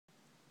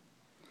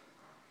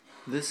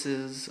This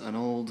is an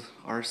old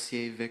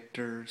RCA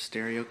Victor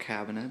stereo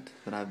cabinet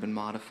that I've been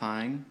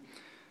modifying.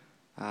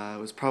 It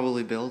was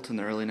probably built in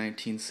the early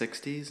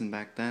 1960s, and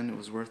back then it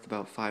was worth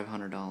about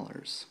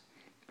 $500.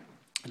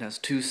 It has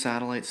two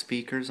satellite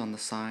speakers on the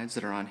sides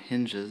that are on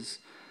hinges,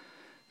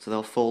 so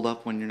they'll fold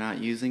up when you're not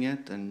using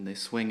it, and they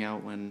swing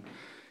out when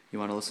you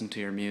want to listen to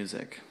your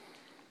music.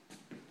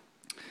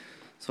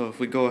 So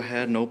if we go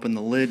ahead and open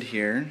the lid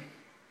here,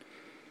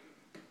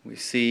 we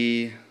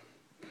see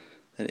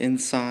that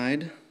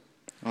inside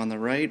on the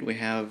right we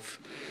have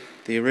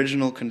the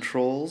original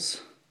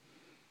controls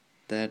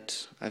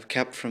that I've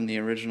kept from the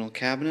original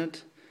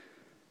cabinet.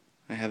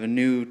 I have a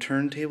new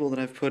turntable that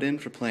I've put in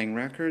for playing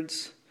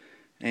records,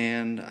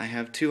 and I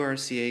have two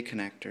RCA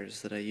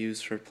connectors that I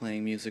use for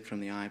playing music from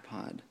the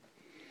iPod.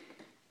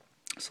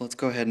 So let's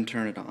go ahead and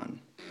turn it on.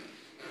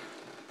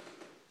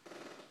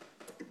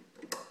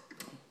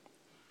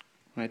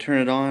 When I turn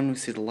it on, we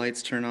see the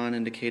lights turn on,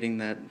 indicating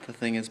that the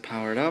thing is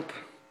powered up.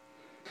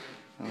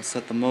 I'll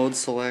set the mode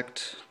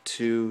select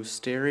to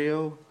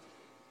stereo,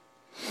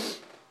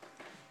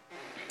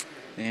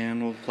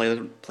 and we'll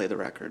play the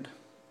record.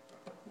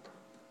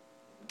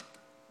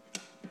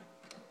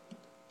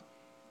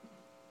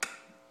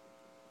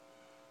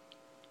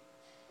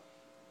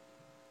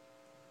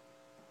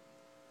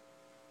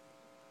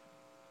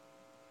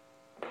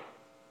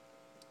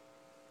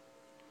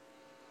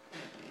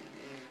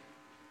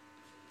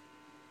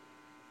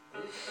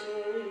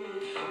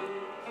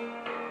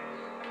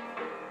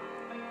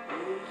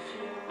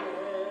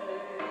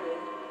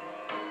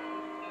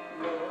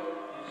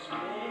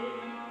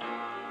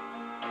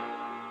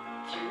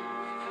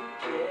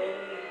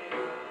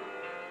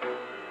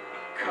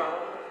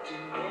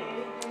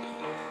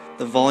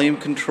 The volume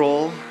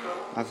control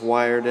I've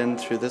wired in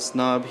through this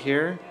knob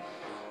here.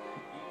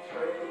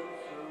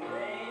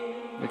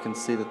 We can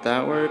see that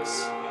that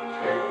works.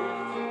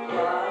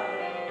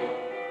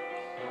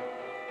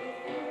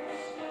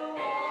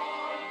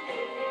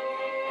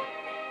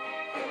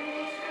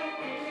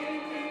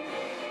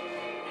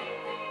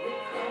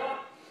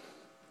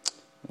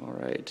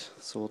 Alright,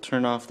 so we'll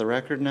turn off the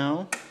record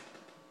now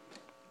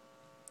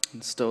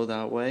and stow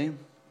that way.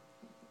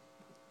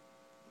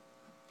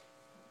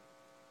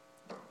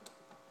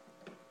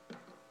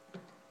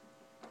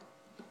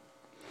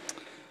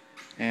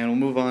 And we'll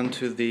move on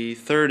to the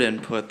third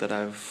input that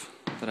I've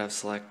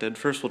selected.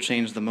 First we'll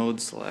change the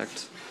mode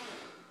select.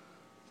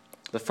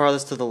 The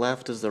farthest to the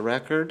left is the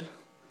record.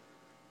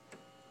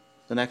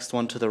 The next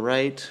one to the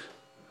right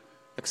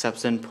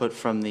accepts input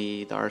from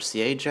the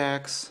RCA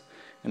jacks.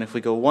 And if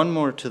we go one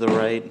more to the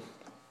right,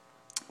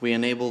 we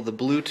enable the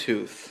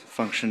Bluetooth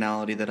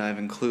functionality that I've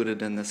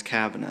included in this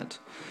cabinet.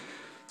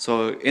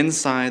 So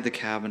inside the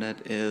cabinet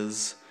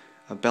is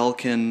a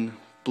Belkin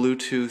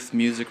Bluetooth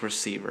music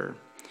receiver.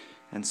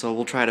 And so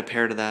we'll try to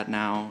pair to that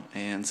now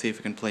and see if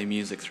we can play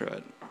music through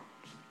it.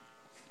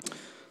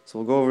 So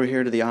we'll go over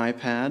here to the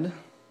iPad.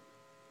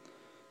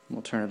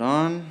 We'll turn it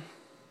on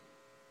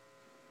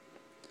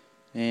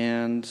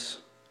and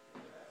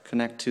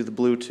connect to the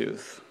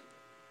Bluetooth.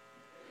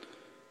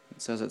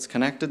 It says it's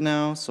connected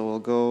now, so we'll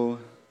go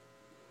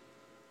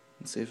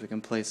and see if we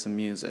can play some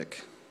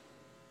music.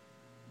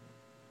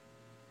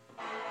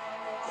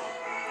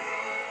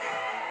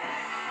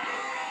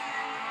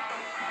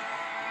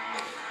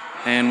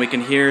 And we can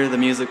hear the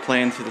music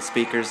playing through the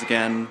speakers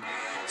again,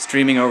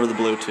 streaming over the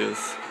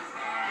Bluetooth.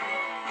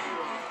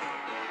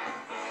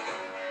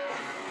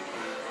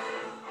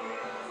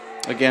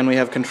 Again, we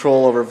have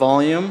control over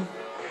volume.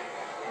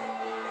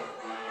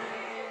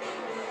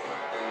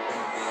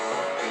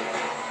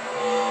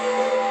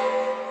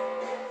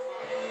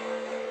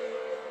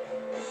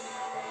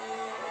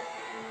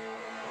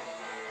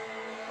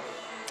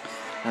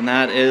 And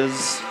that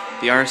is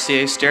the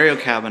RCA stereo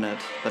cabinet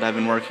that I've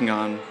been working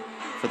on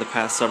for the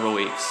past several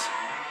weeks.